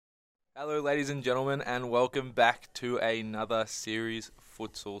Hello, ladies and gentlemen, and welcome back to another Series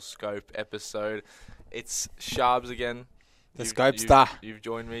Futsal Scope episode. It's Shabs again. The Scopester. You've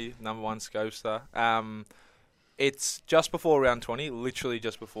joined me, number one Scopester. It's just before round 20, literally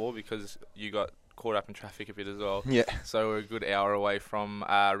just before, because you got caught up in traffic a bit as well. Yeah. So we're a good hour away from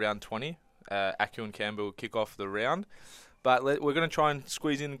round 20. Aku and Canberra will kick off the round. But we're going to try and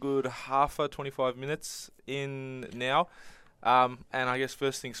squeeze in a good 25 minutes in now. And I guess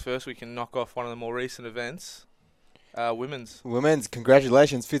first things first, we can knock off one of the more recent events, women's. Women's,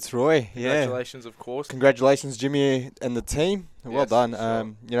 congratulations, Fitzroy. Congratulations, of course. Congratulations, Jimmy and the team. Well Yes,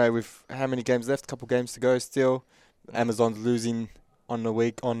 done. sure. With how many games left? A couple games to go still. Amazon's losing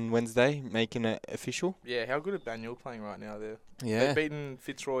on Wednesday, making it official. Yeah, how good are Banyule playing right now there? Yeah. They've beaten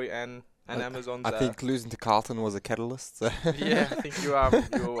Fitzroy and Amazon's. I think losing to Carlton was a catalyst. So. Yeah, I think you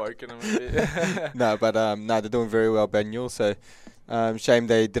awoken them a bit. No, but they're doing very well, Banyule. So shame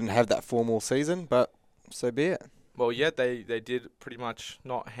they didn't have that formal season, but so be it. Well, yeah, they did pretty much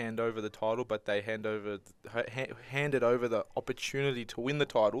not hand over the title, but they handed over the opportunity to win the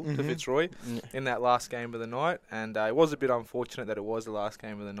title to Fitzroy in that last game of the night. And it was a bit unfortunate that it was the last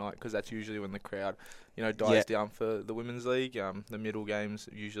game of the night, because that's usually when the crowd, dies down for the women's league. The middle games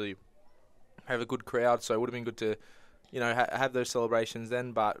usually have a good crowd, so it would have been good to, have those celebrations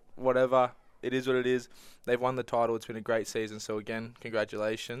then. But whatever. It is what it is. They've won the title. It's been a great season. So, again,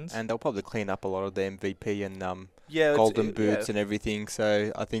 congratulations. And they'll probably clean up a lot of the MVP and Yeah, golden boots and everything.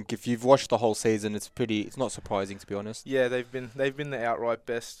 So I think if you've watched the whole season, it's not surprising, to be honest. Yeah, they've been the outright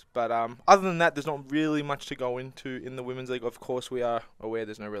best. But other than that, there's not really much to go into in the women's league. Of course, we are aware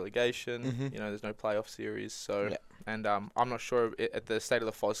there's no relegation. There's no playoff series. So, and I'm not sure at the state of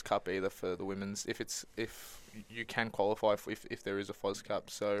the FOS Cup either for the women's if you can qualify if there is a FOS Cup.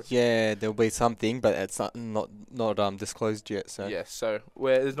 So yeah, there'll be something, but it's not disclosed yet. So yeah, so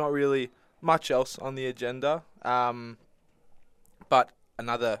there's not really much else on the agenda. But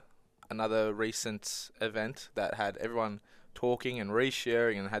another recent event that had everyone talking and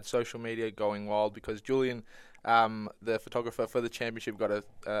resharing and had social media going wild, because Julian, the photographer for the championship, got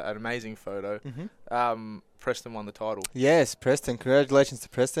an amazing photo. Preston won the title. Yes, Preston. Congratulations to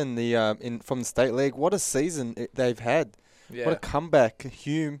Preston. From the state league. What a season they've had. Yeah. What a comeback.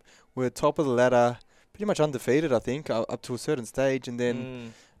 Hume were top of the ladder, pretty much undefeated, I think, up to a certain stage, and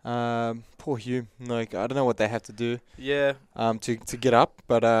then poor Hume. I don't know what they have to do. Yeah. To get up,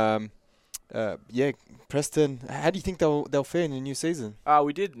 but Preston. How do you think they'll fare in the new season?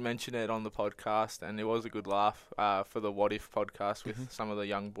 We did mention it on the podcast, and it was a good laugh for the What If podcast with some of the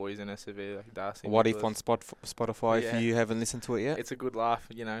young boys in SFV, like Darcy. What Nicholas. If on Spotify? Yeah. If you haven't listened to it yet, It's a good laugh.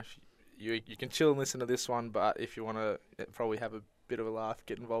 You can chill and listen to this one, but if you want to probably have a bit of a laugh,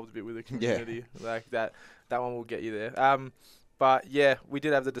 get involved a bit with the community, like that one will get you there. But yeah, we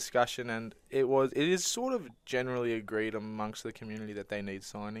did have the discussion, and it is sort of generally agreed amongst the community that they need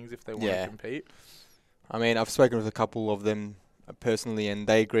signings if they want to compete. I mean, I've spoken with a couple of them personally, and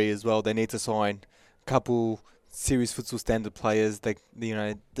they agree as well. They need to sign a couple Series Futsal standard players. They're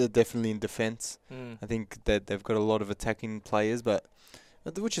definitely in defence. I think that they've got a lot of attacking players,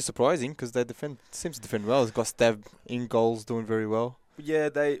 which is surprising because seems to defend well. They've got Stav in goals, doing very well. Yeah,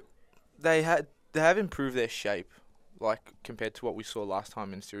 they have improved their shape, like compared to what we saw last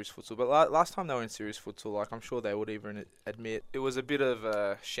time in Series Futsal. But last time they were in Series Futsal, like I'm sure they would even admit, it was a bit of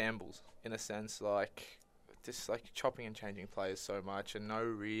a shambles in a sense, like just like chopping and changing players so much, and no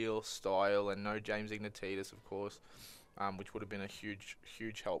real style, and no James Ignatius, of course, which would have been a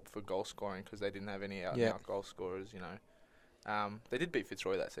huge help for goal scoring, because they didn't have any out-and-out goal scorers. They did beat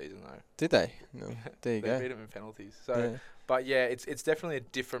Fitzroy that season though. Did they? No. There you they go. beat them in penalties. So, but yeah, it's definitely a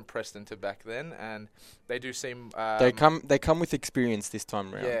different Preston to back then, and they do seem they come with experience this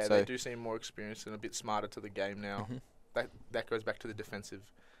time around. Yeah, so. they do seem more experienced and a bit smarter to the game now. That goes back to the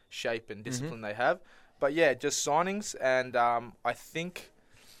defensive shape and discipline they have. But yeah, just signings, and I think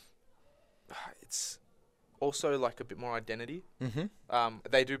it's also like a bit more identity.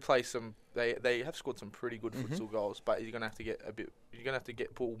 They do play some. They have scored some pretty good futsal goals, but you're gonna have to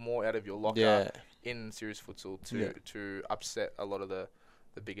pull more out of your locker in Series Futsal to upset a lot of the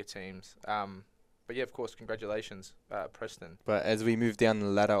bigger teams. But yeah, of course, congratulations, Preston. But as we move down the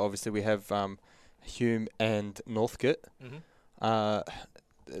ladder, obviously we have Hume and Northcote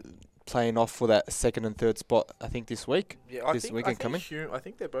playing off for that second and third spot, I think, this week. Yeah, this weekend coming. I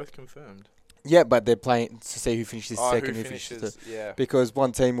think they're both confirmed. Yeah, but they're playing to see who finishes Oh, second, who who finishes finishes? third. Yeah. Because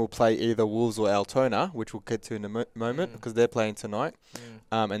one team will play either Wolves or Altona, which we'll get to in a moment, because they're playing tonight.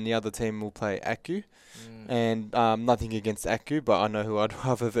 And the other team will play Aku. And nothing against Aku, but I know who I'd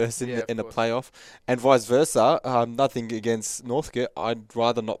rather verse in a playoff. And vice versa, nothing against Northcote. I'd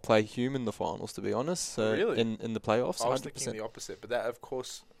rather not play Hume in the finals, to be honest. So really? In the playoffs, I was 100%. thinking the opposite, but that, of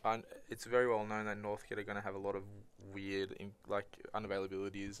course, it's very well known that Northcote are going to have a lot of weird,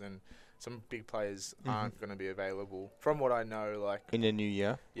 unavailabilities, and some big players aren't going to be available. From what I know, in the new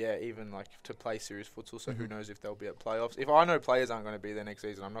year. Yeah, even to play Series Futsal, so who knows if they'll be at playoffs. If I know players aren't going to be there next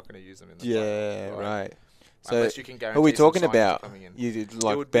season, I'm not going to use them in the playoffs. Right. So unless you can guarantee who are we talking some about? coming in. You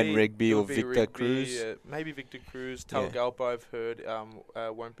did Ben Rigby or Victor Cruz? Maybe Victor Cruz. Talgalpo, I've heard,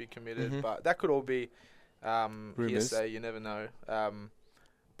 won't be committed, but that could all be hearsay. You never know.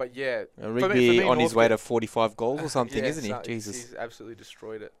 But yeah, Rigby for me, on his way to 45 goals or something, isn't he? Jesus, he's absolutely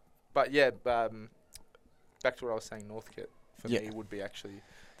destroyed it. But yeah, back to what I was saying. Northcote for me would be actually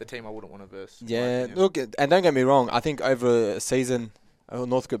the team I wouldn't want to verse. Yeah, look, and don't get me wrong. I think over a season,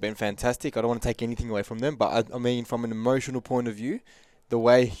 Northcote have been fantastic. I don't want to take anything away from them, but I mean, from an emotional point of view, the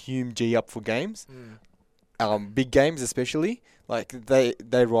way Hume G up for games, big games especially,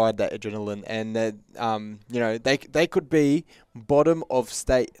 they ride that adrenaline, and they could be bottom of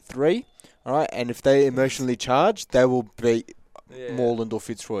state 3, all right. And if they emotionally charge, they will beat Moreland or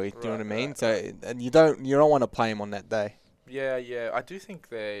Fitzroy. Do you know what I mean? Right. So and you don't want to play them on that day. Yeah. I do think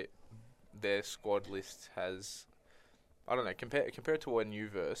their squad list has, I don't know, compared to when you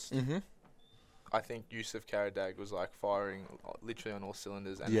versed, I think Yusuf Karadag was firing literally on all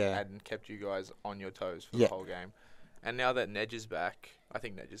cylinders and kept you guys on your toes for the whole game. And now that Nedge is back, I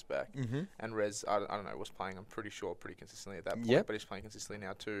think Nedge is back, and Rez, I don't know, was playing, I'm pretty sure, pretty consistently at that point, but he's playing consistently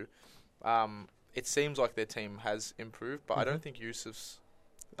now too. It seems like their team has improved, but I don't think Yusuf's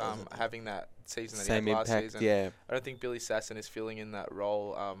having that season that Same he had last impact, season. I don't think Billy Sasson is filling in that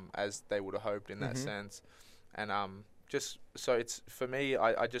role as they would have hoped in that sense. And just so it's for me,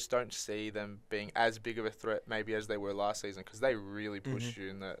 I just don't see them being as big of a threat maybe as they were last season, because they really pushed you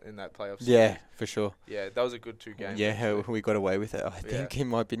in that playoff series. Yeah, for sure. Yeah, that was a good 2 games. Yeah, we got away with it, I think, in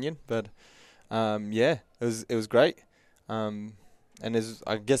my opinion. But it was great. And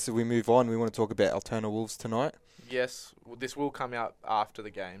I guess if we move on, we want to talk about Altona Wolves tonight. Yes, this will come out after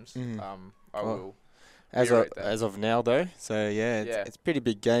the games. I will. As of now, though, so it's a pretty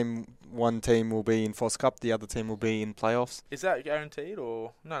big game. One team will be in FOS Cup, the other team will be in playoffs. Is that guaranteed,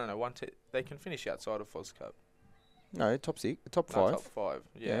 or no? One they can finish outside of FOS Cup. No, top 5. Top 5,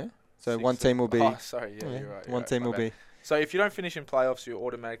 yeah. So 6 one team will be. Oh, sorry, you're right. One team will be. So if you don't finish in playoffs, you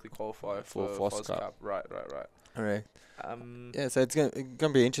automatically qualify for FOS Cup. Right. All right. So it's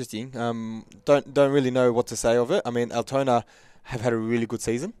gonna be interesting. Don't really know what to say of it. I mean, Altona have had a really good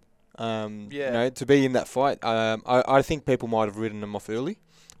season. To be in that fight, I think people might have written them off early,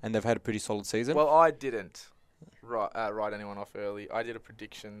 and they've had a pretty solid season. Well, I didn't write anyone off early. I did a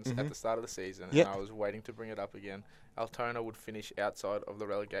predictions at the start of the season, and I was waiting to bring it up again. Altona would finish outside of the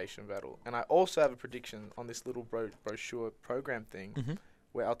relegation battle, and I also have a prediction on this little brochure program thing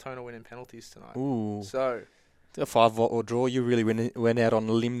where Altona win in penalties tonight. Ooh. So a 5-or draw. You really went out on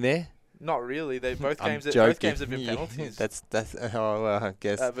a limb there. Not really. They both games have been penalties. That's I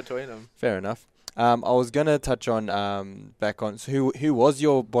guess between them. Fair enough. I was gonna touch on back on. So who was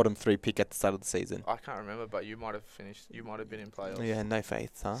your bottom 3 pick at the start of the season? I can't remember, but you might have finished. You might have been in playoffs. Yeah, no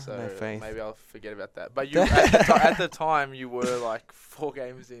faith, huh? So no faith. Maybe I'll forget about that. But you at the time you were 4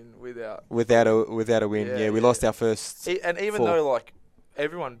 games in without a win. Yeah, we lost our first. And even 4. though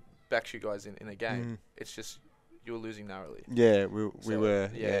everyone backs you guys in a game, it's just you were losing narrowly. Yeah, we were.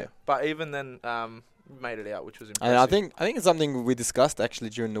 Yeah. But even then, made it out, which was impressive. And I think it's something we discussed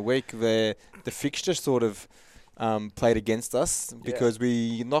actually during the week, where the fixture sort of played against us because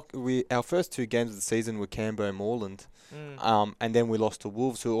our first 2 games of the season were Cambo and Moreland, and then we lost to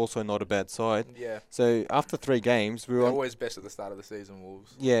Wolves, who are also not a bad side. Yeah. So after 3 games, we were always best at the start of the season,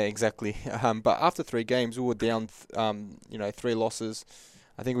 Wolves. Yeah, exactly. But after 3 games, we were down, 3 losses.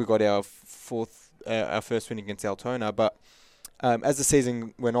 I think we got our first win against Altona, but as the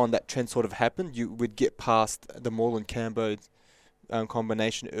season went on, that trend sort of happened. You would get past the Moreland-Cambo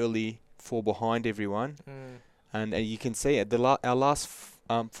combination early, 4 behind everyone, and you can see it. Our last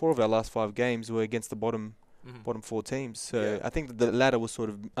 4 of our last 5 games were against the bottom 4 teams. So I think that the ladder was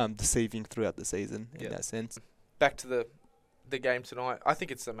sort of deceiving throughout the season in that sense. Back to the game tonight. I think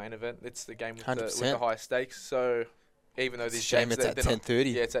it's the main event. It's the game with the highest stakes. So even though these Shame games it's at they're not-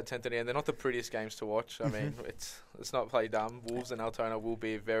 10:30. Yeah, it's at 10:30, and they're not the prettiest games to watch. I mean, it's not play dumb. Wolves and Altona will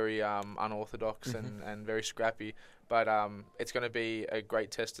be very unorthodox and very scrappy, but it's going to be a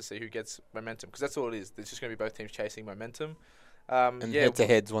great test to see who gets momentum, because that's all it is. It's just going to be both teams chasing momentum. And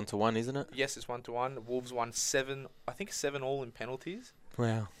head-to-head's 1-1, isn't it? Yes, it's 1-1. Wolves won 7 all in penalties.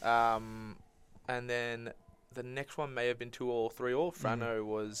 Wow. And then the next one may have been 2 all, 3 all. Frano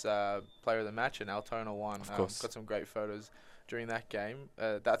was player of the match, and Altona won. Of course. Got some great photos during that game.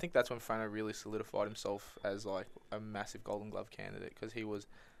 I think that's when Frano really solidified himself as like a massive Golden Glove candidate, because he was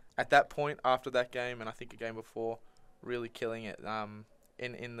at that point after that game, and I think a game before, really killing it.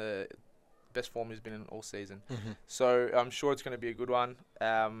 In the best form he's been in all season. So I'm sure it's going to be a good one.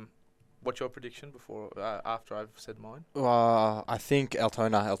 What's your prediction after I've said mine? I think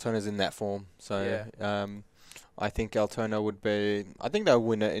Altona's in that form. So I think Altona would be. I think they'll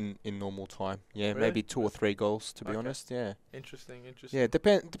win it in normal time. Yeah, Really? maybe 2 or 3 goals to be honest. Yeah. Interesting. Yeah,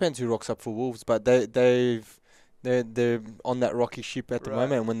 depends who rocks up for Wolves, but they're on that rocky ship at the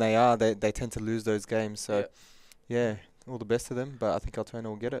moment, and when they are, they tend to lose those games. So yeah, all the best to them. But I think Altona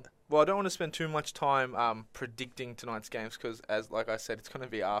will get it. Well, I don't want to spend too much time predicting tonight's games, because, like I said, it's going to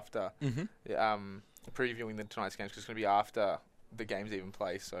be after previewing tonight's games, because it's going to be after the games even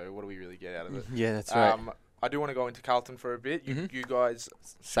play. So what do we really get out of it? Yeah, that's right. I do want to go into Carlton for a bit. You guys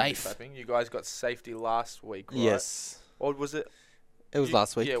Safe. You guys got safety last week, right? Yes. Or was it? It was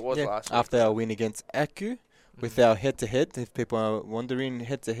last week. Yeah, it was last week. After our win against Aku, with our head-to-head, if people are wondering,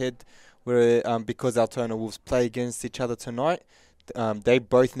 head-to-head, where because Altona Wolves play against each other tonight, they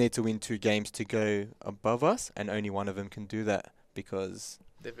both need to win 2 games to go above us, and only one of them can do that because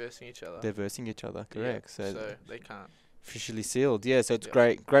they're versing each other. Correct. Yeah, so they can't. Officially sealed. Yeah, so it's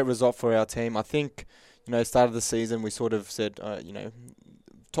great result for our team. I think, start of the season we sort of said,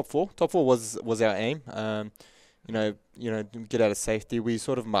 top four. Top 4 was our aim. Get out of safety. We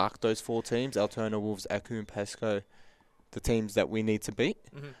sort of marked those 4 teams: Altona, Wolves, Aku, and Pasco, the teams that we need to beat.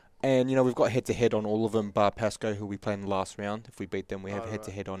 And, we've got head-to-head on all of them, bar Pasco, who we play in the last round. If we beat them, we have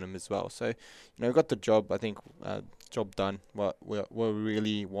head-to-head on them as well. So, we've got the job, I think, job done. What we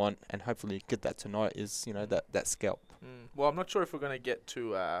really want, and hopefully get that tonight, is, that scalp. Well, I'm not sure if we're going to get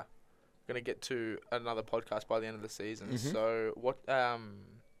to another podcast by the end of the season. So, what's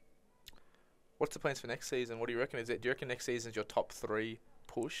the plans for next season? What do you reckon? Do you reckon next season is your top 3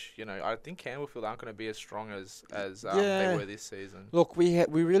 push? I think Campbellfield aren't going to be as strong as they were this season. Look, we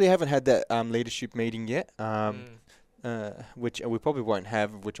really haven't had that leadership meeting yet, which we probably won't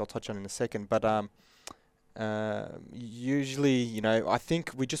have, which I'll touch on in a second. But usually, I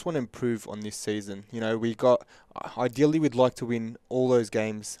think we just want to improve on this season. Ideally we'd like to win all those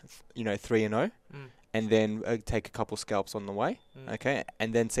games, 3-0. And then take a couple scalps on the way, okay,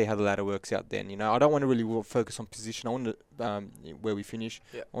 and then see how the ladder works out. Then, I don't want to really focus on position. I want to where we finish.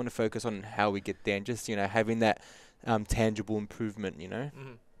 I want to focus on how we get there, and just having that tangible improvement.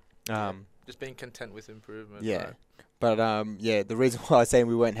 Just being content with improvement. Yeah, right? But the reason why I'm saying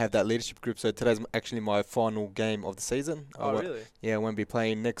we won't have that leadership group. So today's actually my final game of the season. Really? Yeah, I won't be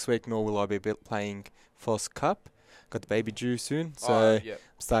playing next week, nor will I be playing FOS Cup. Got the baby due soon, so I'm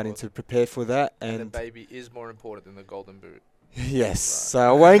starting to prepare for that. And the baby is more important than the golden boot. Yes, right. So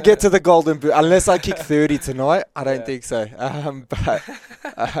I won't get to the golden boot unless I kick 30 tonight. I don't think so. But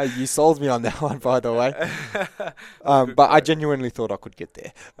you sold me on that one, by the way. But I genuinely thought I could get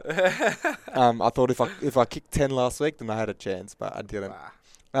there. I thought if I kicked 10 last week, then I had a chance, but I didn't.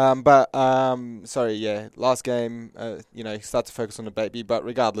 Last game, start to focus on the baby. But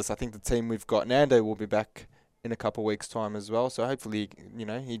regardless, I think the team we've got, Nando will be back in a couple of weeks' time as well. So hopefully,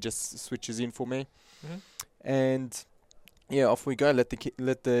 he just switches in for me. And off we go. Let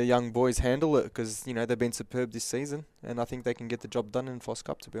the young boys handle it, because they've been superb this season, and I think they can get the job done in FOS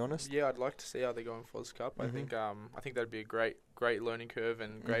Cup. To be honest. Yeah, I'd like to see how they go in FOS Cup. I think that'd be a great learning curve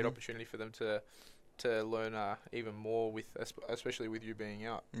and great opportunity for them to learn even more, especially with you being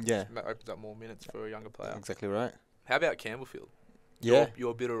out. Yeah, that opens up more minutes for a younger player. Exactly right. How about Campbellfield? Yeah.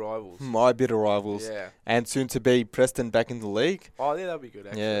 Your bitter rivals. My bitter rivals. Yeah. And soon to be Preston back in the league. Oh, yeah, that'd be good,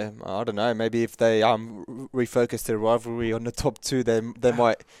 actually. Yeah, I don't know. Maybe if they refocus their rivalry on the top 2, they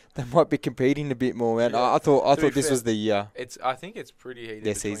might be competing a bit more, man. Yeah. I thought this was the year. I think it's pretty heated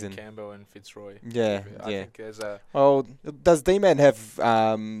between season. Cambo and Fitzroy. Yeah, I think there's a... Oh, does D-Man have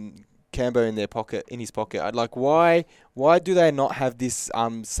Cambo in his pocket? I'd like, why do they not have this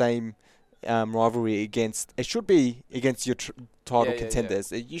same rivalry against? It should be against your title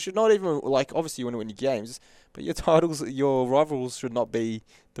contenders. You should not even, obviously you want to win your games, but your rivals should not be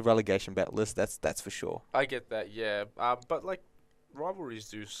the relegation battlers. That's for sure. I get that, yeah. But rivalries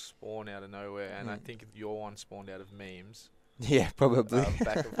do spawn out of nowhere, and I think your one spawned out of memes. Yeah, probably.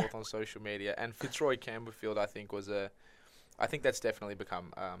 Back and forth on social media. And Fitzroy Campbellfield, I think, I think that's definitely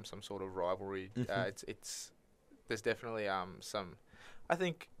become some sort of rivalry. It's there's definitely some. I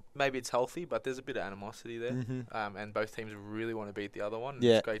think maybe it's healthy, but there's a bit of animosity there. And both teams really want to beat the other one.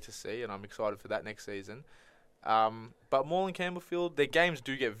 Yeah. It's great to see, and I'm excited for that next season. But Moreland Campbellfield, their games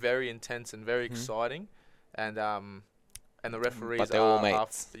do get very intense and very exciting, and the referees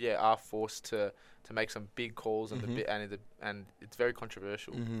are forced to make some big calls and it's very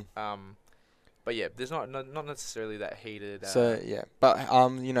controversial. But yeah, there's not necessarily that heated. So yeah, but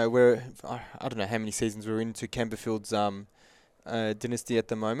we're I don't know how many seasons we're into Campbellfield's dynasty at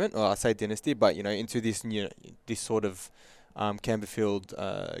the moment. Or I say dynasty, but into this this sort of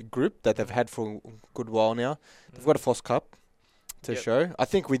Campbellfield group that they've had for a good while now. They've got a FOSS Cup to show. I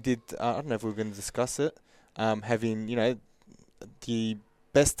think we did. I don't know if we were going to discuss it. Having the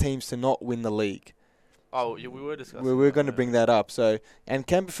best teams to not win the league. Oh, yeah, we were discussing. We were going to bring that up. So, and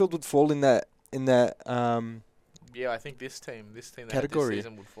Campbellfield would fall in that. Yeah, I think this team category. This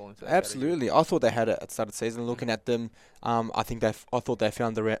season would fall into that Absolutely. category. I thought they had it at the start of the season. Looking at them, I thought they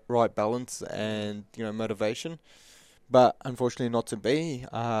found the right balance and motivation, but unfortunately not to be.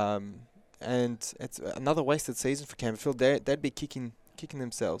 And it's another wasted season for Campbellfield. They'd be kicking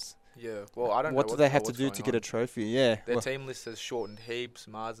themselves. Yeah, well, I don't know. What do they have to do to get a trophy? Yeah. Their team list has shortened heaps.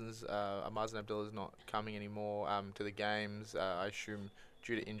 Mazen Abdullah's not coming anymore to the games. I assume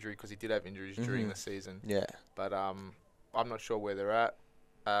due to injury, because he did have injuries during the season. Yeah. But I'm not sure where they're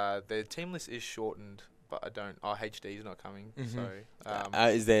at. Their team list is shortened, but I don't. HD is not coming. So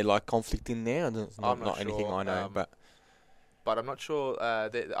is there like conflict in there? I'm not sure. Anything I know, but I'm not sure.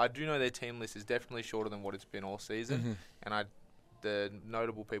 I do know their team list is definitely shorter than what it's been all season, and the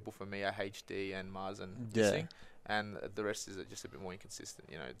notable people for me are HD and Mazen missing, and the rest is just a bit more inconsistent.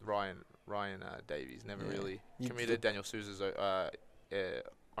 Ryan Davies never really committed. Daniel Souza's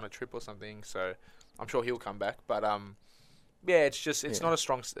on a trip or something, so I'm sure he'll come back. But it's not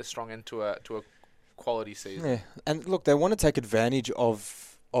a strong end to a quality season. Yeah, and look, they want to take advantage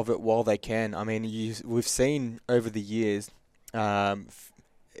of it while they can. I mean, we've seen over the years,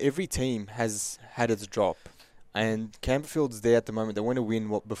 every team has had its drop. And Campbellfield's there at the moment. They want to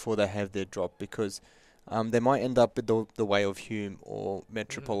win before they have their drop, because they might end up with the way of Hume or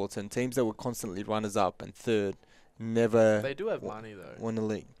Metropolitan, teams that were constantly runners-up and third, never... They do have money, though. Won the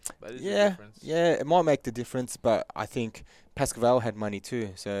league. That is the difference. Yeah, it might make the difference, but I think Pascaval had money too.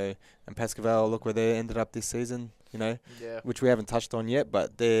 So, and Pascaval, look where they ended up this season, which we haven't touched on yet,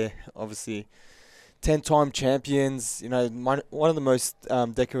 but they're obviously 10-time champions, one of the most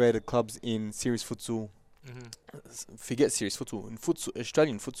decorated clubs in Series Futsal. Forget Series Futsal, in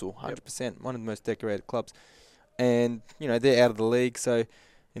Australian Futsal, 100%, one of the most decorated clubs, and they're out of the league. So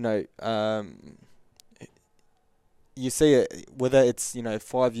you see it, whether it's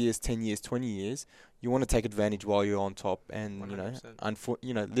 5 years, 10 years, 20 years, you want to take advantage while you're on top. And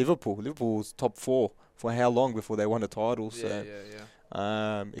 100%. Liverpool's top four for how long before they won a title?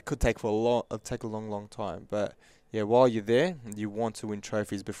 It could take take a long time. But yeah, while you're there, you want to win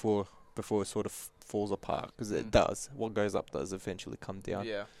trophies before it sort of falls apart, because it does. What goes up does eventually come down.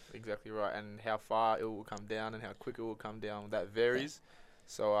 Yeah, exactly right. And how far it will come down and how quick it will come down, that varies.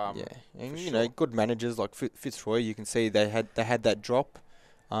 So and good managers like Fitzroy, you can see they had that drop.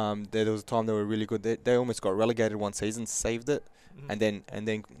 There was a time they were really good. They almost got relegated one season, saved it, and then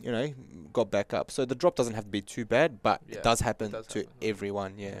got back up. So the drop doesn't have to be too bad, but it does happen to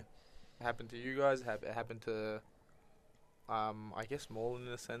everyone. Yeah, it happened to you guys. It happened to. I guess Moreland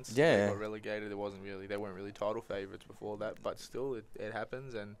in a sense. Yeah. They got relegated. They weren't really title favourites before that, but still it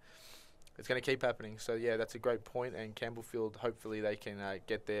happens, and it's going to keep happening. So yeah, that's a great point. And Campbellfield, hopefully they can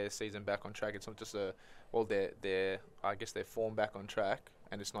get their season back on track. It's not just their form back on track,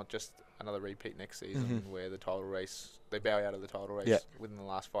 and it's not just another repeat next season where the title race, they bow out of the title race within the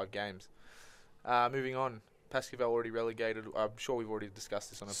last 5 games. Moving on, Pascaval already relegated. I'm sure we've already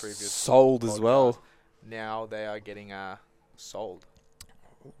discussed this on a previous sold podcast. As well. Now they are getting sold.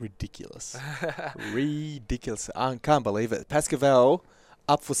 Ridiculous. I can't believe it. Pascaval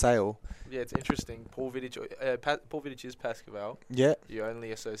up for sale. Yeah, it's interesting. Paul Vidic is Pascaval. Yeah. You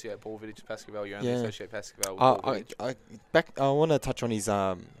only associate Paul Vidic with Pascaval. You only associate Pascaval with Paul Vidic. I want to touch on his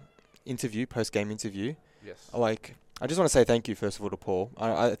post-game interview. Yes. I just want to say thank you, first of all, to Paul.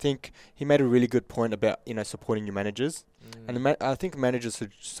 I think he made a really good point about, supporting your managers. And I think managers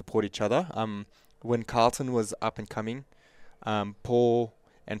should support each other. When Carlton was up and coming, Paul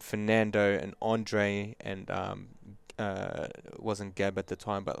and Fernando and Andre and wasn't Gab at the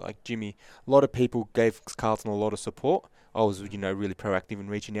time, but like Jimmy, a lot of people gave Carlton a lot of support. I was, really proactive in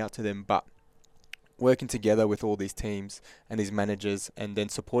reaching out to them, but working together with all these teams and these managers, and then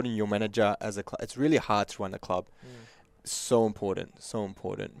supporting your manager as a club, it's really hard to run a club. So important,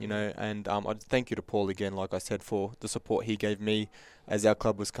 and I thank you to Paul again, like I said, for the support he gave me as our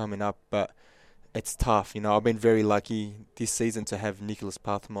club was coming up, but it's tough. I've been very lucky this season to have Nicholas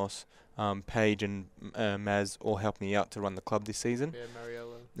Pathmos, Paige and Maz all help me out to run the club this season. Yeah,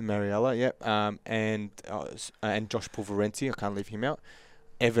 Mariella, yep. And Josh Pulverenti, I can't leave him out.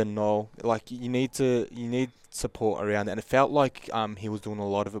 Evan Noel, like you need support around it, and it felt like he was doing a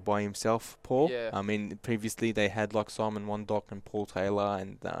lot of it by himself, Paul. Yeah. I mean, previously they had like Simon Wondock and Paul Taylor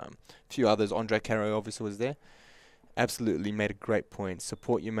and a few others. Andre Caro obviously was there. Absolutely made a great point.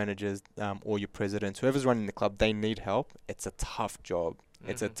 Support your managers or your presidents, whoever's running the club. They need help. It's a tough job.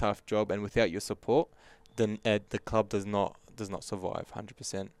 It's a tough job, and without your support, then the club does not survive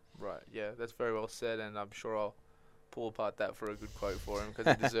 100%. Right. Yeah, that's very well said, and I'm sure I'll pull apart that for a good quote for him,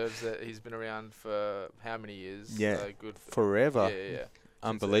 because he deserves it. He's been around for how many years? Yeah, good forever. Yeah.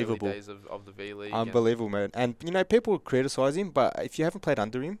 Unbelievable. Since the early days of the V League. Unbelievable, man. And people criticise him, but if you haven't played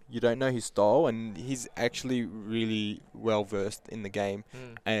under him, you don't know his style, and he's actually really well versed in the game.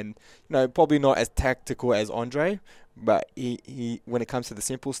 And probably not as tactical as Andre, but he when it comes to the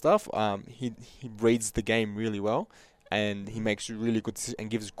simple stuff, he reads the game really well. And he makes really good and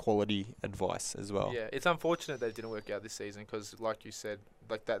gives quality advice as well. Yeah, it's unfortunate that it didn't work out this season because, like you said,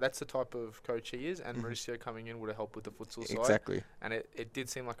 like that's the type of coach he is, and Mauricio coming in would have helped with the futsal side. Exactly. And it did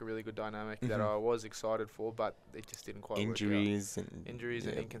seem like a really good dynamic that I was excited for, but it just didn't quite work out. Injuries and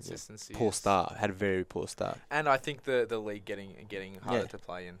inconsistencies. Poor start. Had a very poor start. And I think the league getting harder to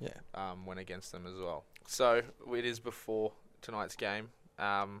play in went against them as well. So it is before tonight's game,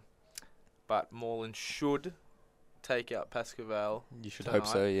 but Moreland should take out Pascal. You should hope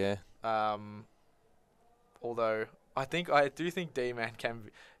so, yeah. Although I do think D-Man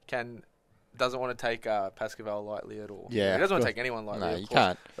doesn't want to take Pascal lightly at all. Yeah, he doesn't want to take anyone lightly. No, you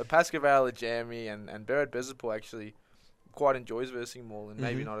can't. But Pascal, Jeremy, and Berat Bezapol actually quite enjoys versing Moreland.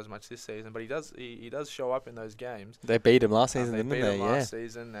 Maybe not as much this season, but he does show up in those games. They beat him last season, didn't they? They beat him last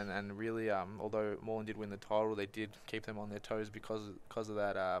season, and really, although Moreland did win the title, they did keep them on their toes because of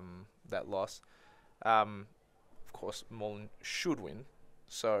that loss. Of course, Moreland should win.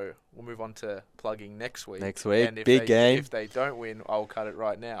 So we'll move on to plugging next week. And big game. If they don't win, I'll cut it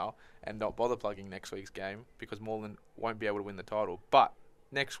right now and not bother plugging next week's game because Moreland won't be able to win the title. But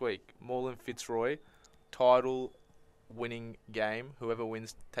next week, Moreland Fitzroy, title winning game. Whoever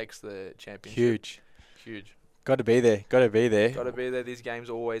wins takes the championship. Huge. Got to be there. These games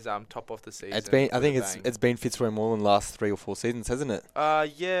always top off the season. It's been Fitzroy Moreland last 3 or 4 seasons, hasn't it?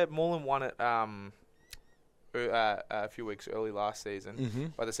 Yeah, Moreland won it a few weeks early last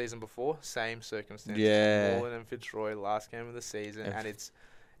season. But the season before, same circumstances. Yeah. Moreland and Fitzroy, last game of the season, and it's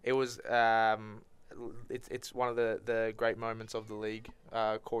one of the great moments of the league.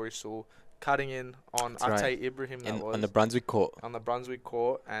 Corey Sewell cutting in on Ate Ibrahim on the Brunswick court.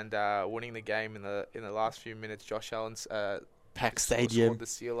 And winning the game in the last few minutes. Josh Allen's packed stadium, the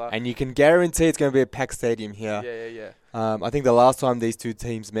sealer. And you can guarantee it's going to be a packed stadium here. Yeah. I think the last time these two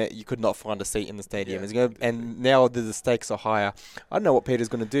teams met, you could not find a seat in the stadium. And now the stakes are higher. I don't know what Peter's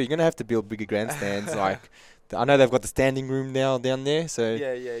going to do. You're going to have to build bigger grandstands. I know they've got the standing room now down there. So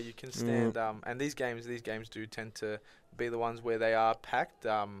yeah, you can stand. And these games do tend to be the ones where they are packed.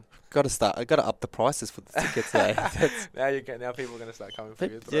 Got to up the prices for the tickets. Now people are going to start coming for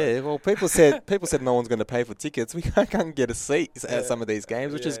you. Yeah, well, people said no one's going to pay for tickets. We can't get a seat at some of these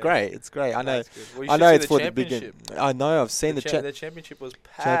games, which is great. It's great. I know. Well, I know it's the for the big. I know. I've seen the championship was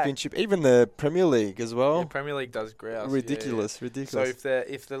packed. Even the Premier League as well. The Premier League does grouse. Ridiculous. So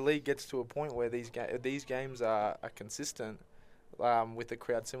if the league gets to a point where these games are consistent. With the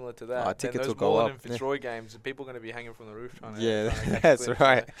crowd similar to that, tickets will those go Moreland up. and Fitzroy games, people are going to be hanging from the roof trying to. Yeah, trying to catch that's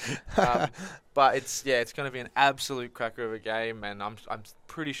right. But it's going to be an absolute cracker of a game, and I'm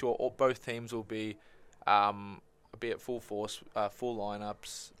pretty sure both teams will be at full force, full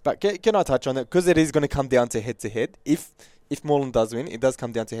lineups. But can I touch on that because it is going to come down to head to head. If Moreland does win, it does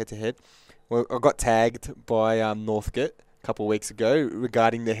come down to head to head. Well, I got tagged by Northgate a couple of weeks ago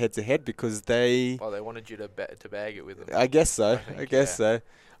regarding the head-to-head because they wanted you to bag it with them. I guess so. I guess so.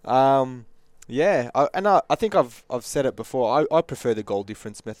 I think I've said it before. I prefer the goal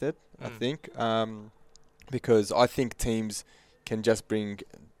difference method. I think because I think teams can just bring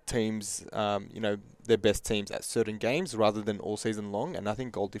teams, their best teams at certain games rather than all season long, and I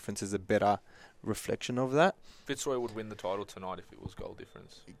think goal difference is a better reflection of that. Fitzroy would win the title tonight if it was goal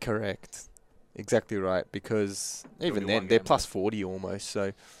difference. Correct. Exactly right, because even then they're plus 40 almost.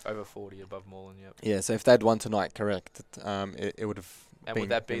 So over 40 above Moreland. Yep. Yeah, so if they'd won tonight, correct, it would have. And would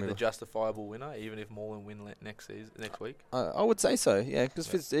that be the justifiable winner, even if Moreland win next week? I would say so. Yeah, because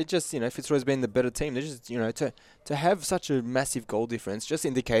Fitzroy's been the better team. They're just to have such a massive goal difference just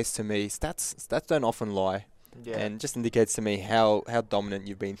indicates to me stats don't often lie. Yeah. And just indicates to me how dominant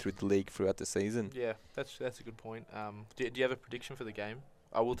you've been through the league throughout the season. Yeah, that's a good point. Do you have a prediction for the game?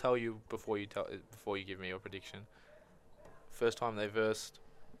 I will tell you before you give me your prediction. First time they versed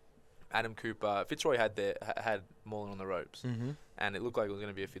Adam Cooper, Fitzroy had Moreland on the ropes, and it looked like it was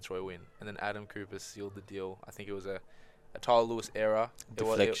going to be a Fitzroy win. And then Adam Cooper sealed the deal. I think it was a Tyler Lewis error.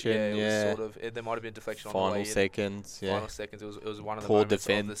 Deflection, it was sort of. There might have been deflection on the way in. Final seconds. It was one of the poor moments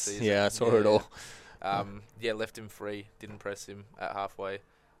defense of the season. Yeah, I saw it all. Left him free. Didn't press him at halfway,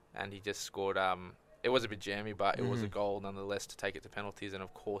 and he just scored. It was a bit jammy, but it was a goal nonetheless to take it to penalties. And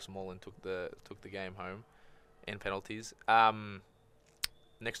of course, Moreland took the game home in penalties.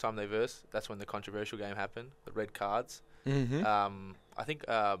 Next time they verse, that's when the controversial game happened. The red cards. I think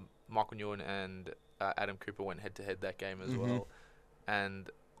Michael Nguyen and Adam Cooper went head to head that game as well, and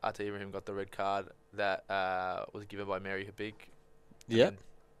Ata Ibrahim got the red card that was given by Mary Habig. Yeah.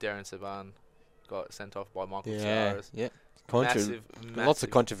 Darren Saban got sent off by Michael Tavares. Yeah. Massive, lots of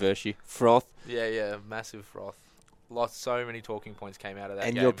controversy. Froth. Yeah, massive froth. So many talking points came out of that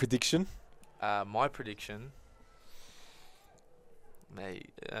game. And your prediction? My prediction, mate.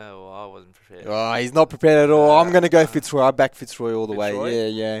 I wasn't prepared. Oh, he's not prepared at all. I'm gonna go Fitzroy. I back Fitzroy all the way.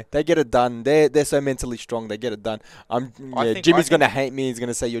 Yeah. They get it done. They're so mentally strong. They get it done. Jimmy's gonna hate me. He's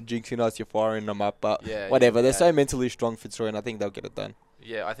gonna say you're jinxing us. You're firing them up. But whatever. They're so mentally strong, Fitzroy, and I think they'll get it done.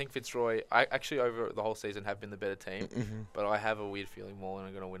 Yeah, I think Fitzroy, I actually over the whole season have been the better team, but I have a weird feeling Moreland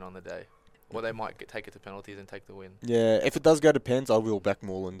are going to win on the day. Or they might take it to penalties and take the win. Yeah, if it does go to pens, I will back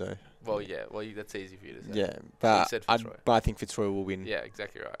Moreland though. Well, that's easy for you to say. Yeah, but I think Fitzroy will win. Yeah,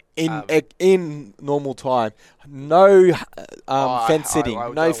 exactly right. In normal time, no fence sitting.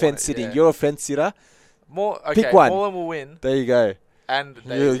 You're a fence sitter. Pick one. Moreland will win. There you go. And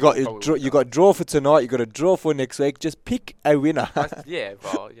you got draw for tonight. You got a draw for next week. Just pick a winner.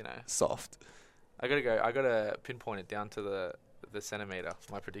 Soft. I gotta pinpoint it down to the centimeter.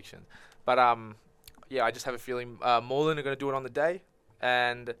 My prediction, but I just have a feeling Moreland are gonna do it on the day,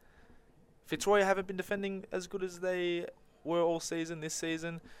 and Fitzroy haven't been defending as good as they were all season. This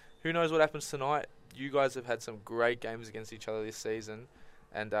season, who knows what happens tonight? You guys have had some great games against each other this season,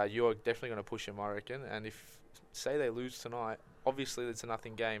 and you're definitely gonna push them, I reckon. And if say they lose tonight. Obviously, it's a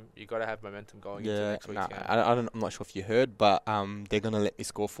nothing game. You got to have momentum going into next week's game. I'm not sure if you heard, but they're going to let me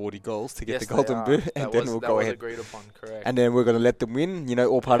score 40 goals to get the golden boot, and then we'll go ahead. Agreed upon, correct. And then we're going to let them win.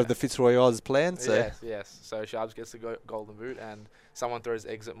 All part of the Fitzroy Oz plan. So. Yes. So Sharps gets the golden boot, and someone throws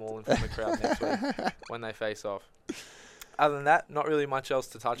eggs at Moreland from the crowd next week when they face off. Other than that, not really much else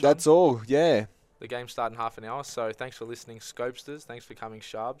to touch on. That's all. Yeah. The game's starting half an hour, so thanks for listening, Scopesters. Thanks for coming,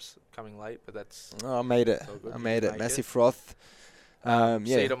 Sharps. Coming late, but that's... Oh, I made it. Massive froth.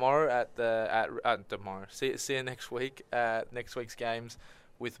 See you tomorrow tomorrow. See you next week at next week's games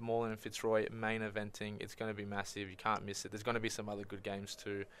with Moreland and Fitzroy main eventing. It's going to be massive. You can't miss it. There's going to be some other good games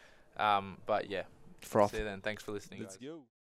too. But yeah. Froth. See you then. Thanks for listening, guys. Let's go.